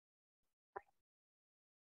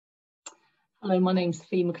Hello, my name's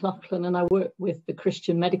McLachlan and I work with the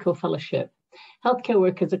Christian Medical Fellowship. Healthcare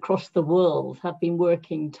workers across the world have been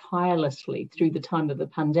working tirelessly through the time of the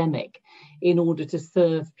pandemic in order to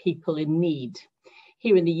serve people in need.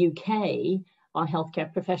 Here in the UK, our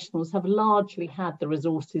healthcare professionals have largely had the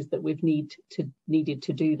resources that we've needed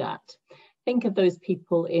to do that. Think of those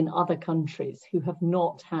people in other countries who have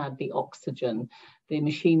not had the oxygen, the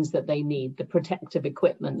machines that they need, the protective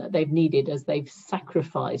equipment that they've needed as they've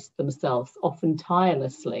sacrificed themselves, often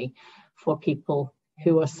tirelessly, for people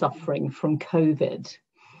who are suffering from COVID.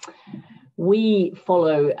 We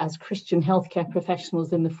follow, as Christian healthcare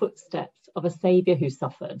professionals, in the footsteps of a Saviour who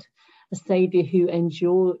suffered, a Saviour who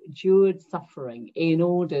endured suffering in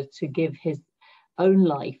order to give his own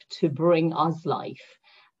life to bring us life.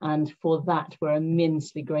 And for that, we're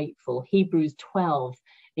immensely grateful. Hebrews 12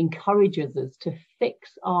 encourages us to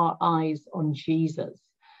fix our eyes on Jesus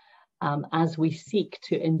as we seek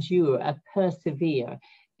to endure and persevere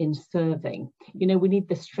in serving. You know, we need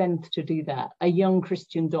the strength to do that. A young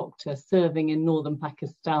Christian doctor serving in northern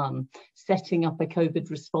Pakistan, setting up a COVID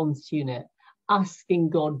response unit, asking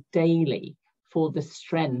God daily for the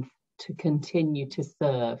strength to continue to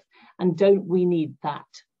serve. And don't we need that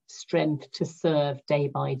strength to serve day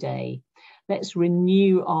by day? Let's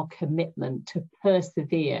renew our commitment to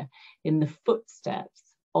persevere in the footsteps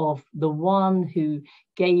of the one who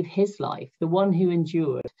gave his life, the one who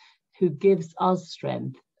endured, who gives us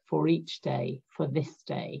strength for each day, for this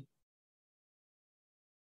day.